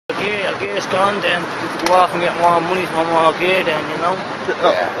gear is gone, then you go off and get more money for more gear then, you know.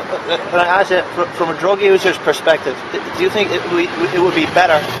 Can I ask you, from a drug user's perspective, do you think it would be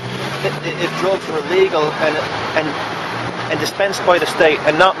better if drugs were legal and dispensed by the state,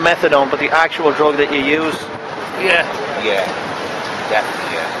 and not methadone, but the actual drug that you use? Yeah. Yeah.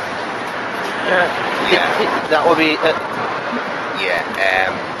 Definitely, yeah. That would be...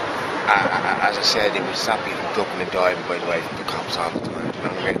 as I said, it would stop people from ducking and diving, by the way, from the cops all the time, you know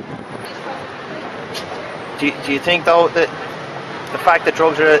what I mean? Do you think, though, that the fact that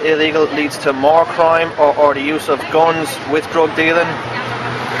drugs are illegal leads to more crime, or the use of guns with drug dealing?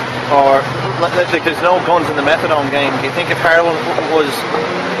 Or, like, there's no guns in the methadone game. Do you think if heroin was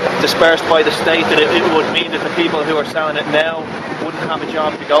dispersed by the state, that it would mean that the people who are selling it now wouldn't have a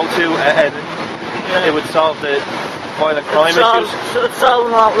job to go to, and it would solve the violent crime issues? So it's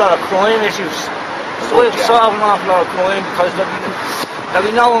solving an awful lot of crime issues. So it's solving an awful lot of crime, because there'll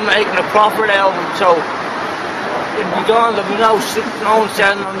be no one making a profit out of it, so it'll be gone. There'll be no one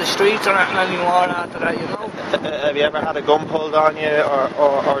selling on the streets or anything anymore after that, you know. Have you ever had a gun pulled on you,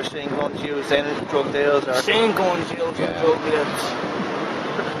 or seen guns used in drug deals? Or seen guns used in drug deals.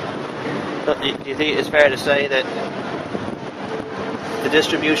 Do you think it's fair to say that the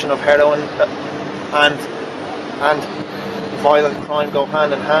distribution of heroin and violent crime go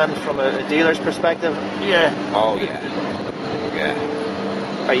hand in hand from a dealer's perspective? Yeah. Oh yeah.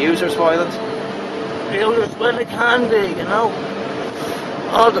 Are users violent? Users, well, they can be, you know.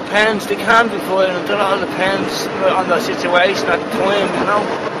 All depends. They can be violent. It all depends on the situation at the time, you know.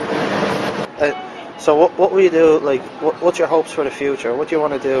 So what will you do? Like, what's your hopes for the future? What do you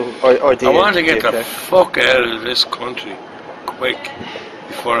want to do? Or do I want to get the fuck out of this country quick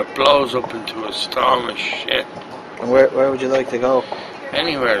before it blows up into a storm of shit. And where would you like to go?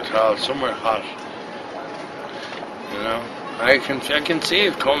 Anywhere at all, somewhere hot. You know, I can see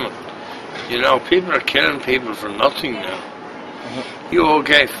it coming. You know, people are killing people for nothing now. Mm-hmm. You owe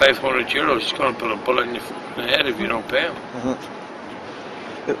Gay €500, he's going to put a bullet in your head if you don't pay him. Mm-hmm.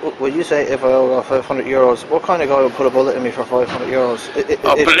 Would you say if I owe €500, what kind of guy would put a bullet in me for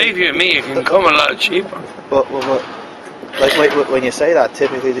 €500? Believe you me, it can come a lot cheaper. But like when you say that,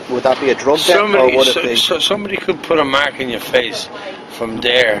 typically, would that be a drug debt, or would it be? Somebody could put a mark in your face from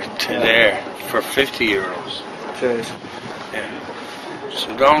there to there for €50. Jeez. Yeah.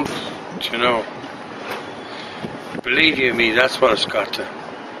 So don't, you know, believe you me, that's what it's got to.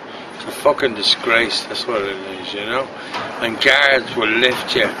 It's a fucking disgrace, that's what it is, you know. And guards will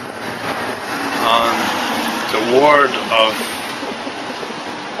lift you on the word of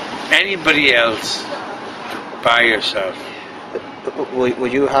anybody else by yourself.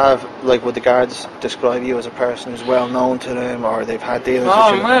 Would you have, like, would the guards describe you as a person who's well known to them, or they've had dealings with you?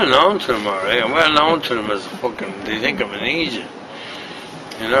 I'm well known to them, alright. I'm well known to them as a fucking, they think I'm an agent.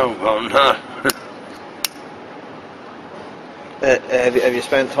 You know, well, I'm not. Have you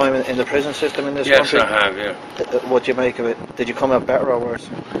spent time in the prison system in this country? Yes, I have, yeah. What do you make of it? Did you come out better or worse?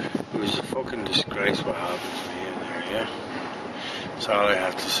 It was a fucking disgrace what happened to me in there, yeah. That's all I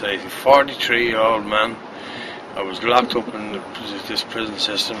have to say. 43-year-old man. I was locked up in this prison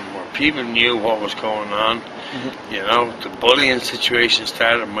system where people knew what was going on. Mm-hmm. You know, the bullying situation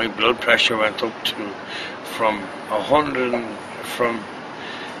started. My blood pressure went up to from 100 from.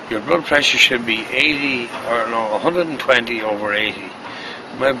 Your blood pressure should be 80 or no 120 over 80.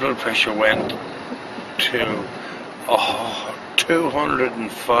 My blood pressure went to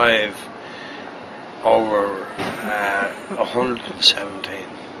 205 over 117.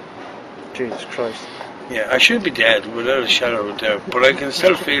 Jesus Christ. Yeah, I should be dead without a shadow of a doubt, but I can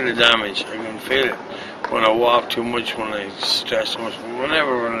still feel the damage. I can feel it when I walk too much, when I stress too much,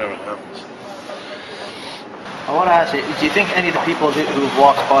 whenever it happens. I want to ask you, do you think any of the people who've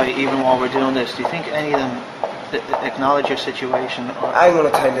walked by, even while we're doing this, do you think any of them acknowledge your situation? I'm going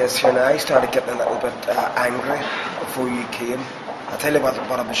to tell you this here now. I started getting a little bit angry before you came. I'll tell you what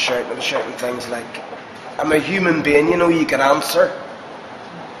I was shouting. I was shouting things like, I'm a human being, you know, you can answer.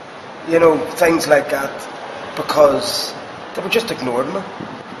 You know, things like that, because they were just ignoring me.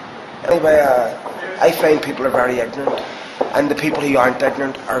 Anyway, I find people are very ignorant, and the people who aren't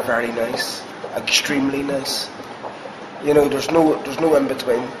ignorant are very nice, extremely nice. You know, there's no in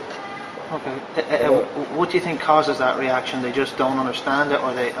between. Okay. What do you think causes that reaction? They just don't understand it,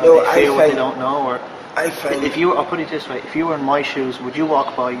 or they fear what they don't know, or? I find. I'll put it this way: if you were in my shoes, would you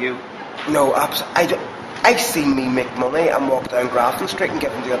walk by you? No, absolutely. I've seen me make money and walk down Grafton Street and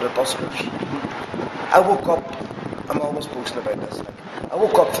get in the other buskers. I woke up, I'm always boasting about this, I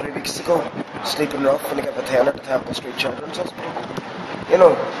woke up 3 weeks ago, sleeping rough, and I got a tenner at Temple Street Children's Hospital. You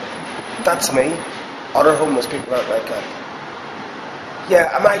know, that's me. Other homeless people aren't like that. Yeah,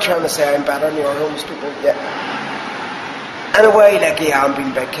 am I trying to say I'm better than your homeless people? Yeah. In a way, like, yeah, I'm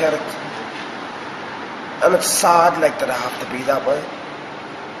being big-headed. And it's sad, like, that I have to be that way.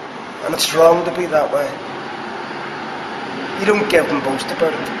 And it's wrong to be that way. You don't give and boast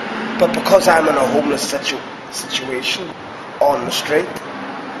about it. But because I'm in a homeless situation on the street,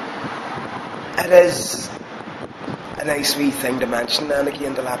 it is a nice wee thing to mention and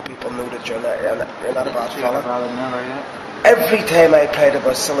again to let people know that you're not a bad fella. Every time I played a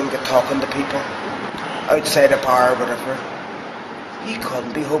whistle and get talking to people outside a bar or whatever, you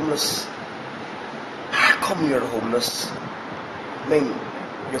couldn't be homeless. How come you're homeless? I mean,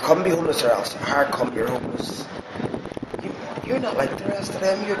 you couldn't be homeless or else. How come you're homeless? You're not like the rest of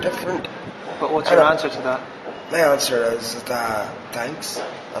them, you're different. But what's your answer to that? My answer is that, thanks.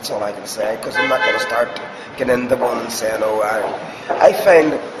 That's all I can say, because I'm not going to start getting into one and saying, oh, I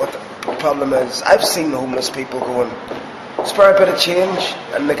find what the problem is, I've seen homeless people going, spare a bit of change,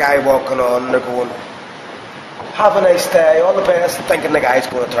 and the guy walking on, they're going, have a nice day, all the best, thinking the guy's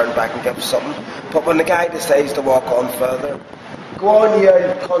going to turn back and give something. But when the guy decides to walk on further, go on, you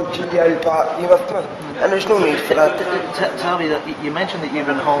old cunt, you old bat, you with me? And there's no need for that. Tell me that you mentioned that you've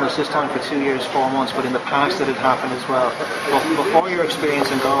been homeless this time for 2 years, 4 months, but in the past it had happened as well. But before your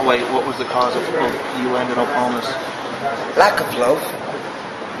experience in Galway, what was the cause of you ended up homeless? Lack of love.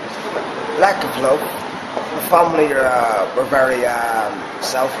 Lack of love. The family were very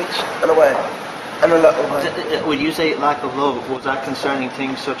selfish in a way. And a little way. Would you say lack of love? Was that concerning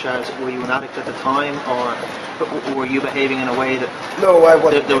things such as were you an addict at the time, or were you behaving in a way that? No, I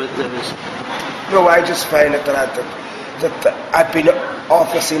wasn't. There was. No, I just find it that I've been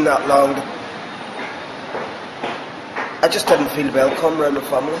off the scene that long. I just didn't feel welcome around the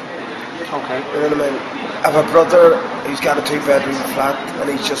family. Okay. You know what I mean? I have a brother. He's got a 2-bedroom flat, and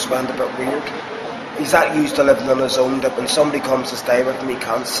he's just went a bit weird. He's not used to living on his own, that when somebody comes to stay with him, he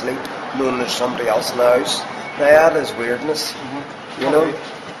can't sleep, knowing there's somebody else in the house. Now, that is weirdness, you know?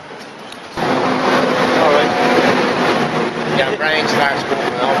 Alright. Your brain starts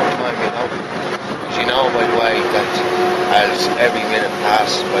going over time, you know. Because you know, by the way, that as every minute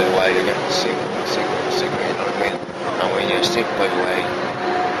passes, by the way, you're getting sicker and sicker and sicker, you know what I mean? And when you're sick, by the way,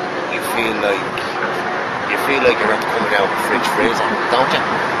 you feel like you're coming out of the fridge freezing, don't you?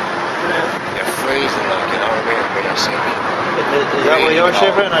 You're freezing, like, you know what I mean, when you're sick. Is that why you're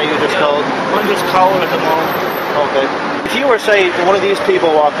shivering, or are you just cold? I'm just cold at the moment. Okay. If you were, say, one of these people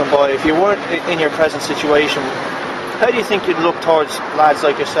walking by, if you weren't in your present situation, how do you think you'd look towards lads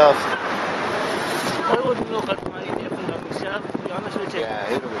like yourself? I wouldn't look at them any different than myself, to be honest with you.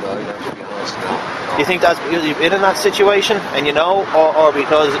 Yeah, either would I, to be honest, you know. Do you think that's because you've been in that situation and you know, or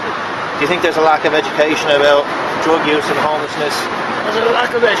because do you think there's a lack of education about drug use and homelessness? There's a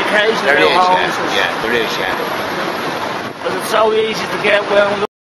lack of education There about is, homelessness. yeah, there is, yeah. Because it's so easy to get wound